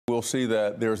you'll see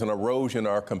that there's an erosion in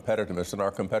our competitiveness and our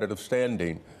competitive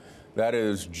standing. That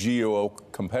is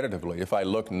geo-competitively. If I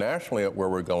look nationally at where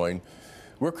we're going,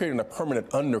 we're creating a permanent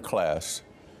underclass.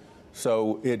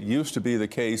 So it used to be the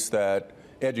case that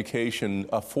education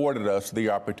afforded us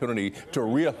the opportunity to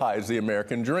realize the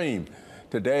American dream.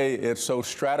 Today, it's so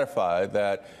stratified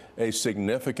that a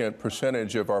significant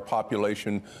percentage of our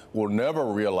population will never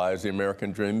realize the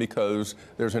American dream because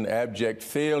there's an abject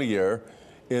failure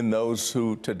in those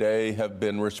who today have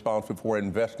been responsible for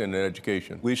investing in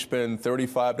education. We spend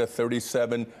 $35 to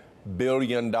 $37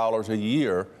 billion a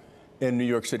year in New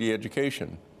York City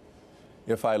education.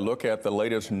 If I look at the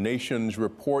latest Nation's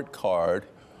report card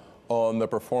on the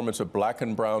performance of black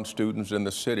and brown students in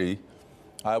the city,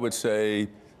 I would say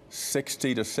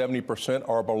 60 to 70%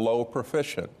 are below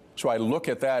proficient. So I look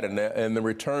at that and the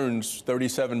returns,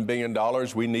 $37 billion,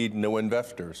 we need new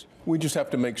investors. We just have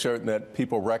to make certain that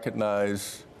people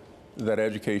recognize that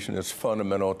education is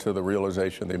fundamental to the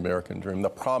realization of the American dream, the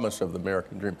promise of the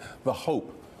American dream, the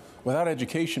hope. Without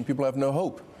education, people have no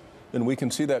hope. And we can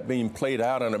see that being played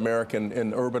out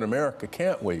in urban America,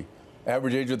 can't we?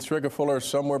 Average age of the trigger puller is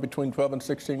somewhere between 12 and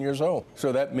 16 years old.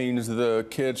 So that means the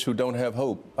kids who don't have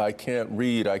hope, I can't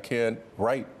read, I can't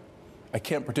write, I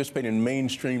can't participate in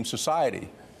mainstream society.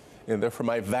 And therefore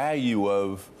my value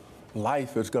of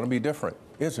life is going to be different,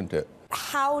 isn't it?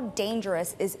 How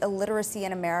dangerous is illiteracy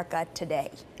in America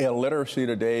today? Illiteracy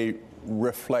today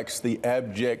reflects the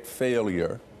abject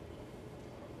failure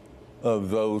of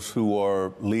those who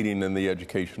are leading in the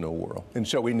educational world. And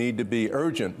so we need to be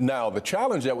urgent. Now, the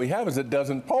challenge that we have is it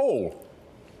doesn't poll.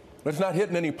 It's not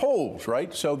hitting any polls,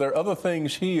 right? So there are other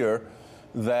things here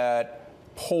that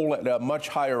poll at a much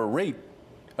higher rate,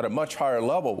 at a much higher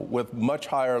level, with much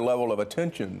higher level of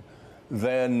attention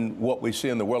than what we see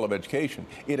in the world of education.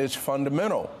 It is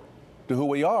fundamental to who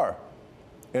we are.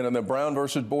 And in the Brown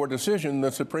versus Board decision,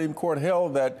 the Supreme Court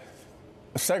held that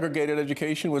segregated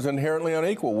education was inherently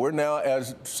unequal. We're now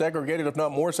as segregated, if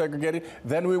not more segregated,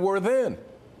 than we were then.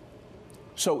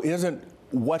 So isn't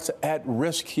what's at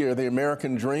risk here the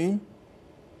American dream?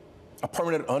 A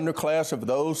permanent underclass of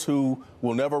those who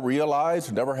will never realize,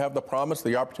 never have the promise,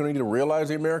 the opportunity to realize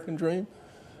the American dream?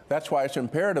 That's why it's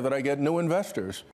imperative that I get new investors.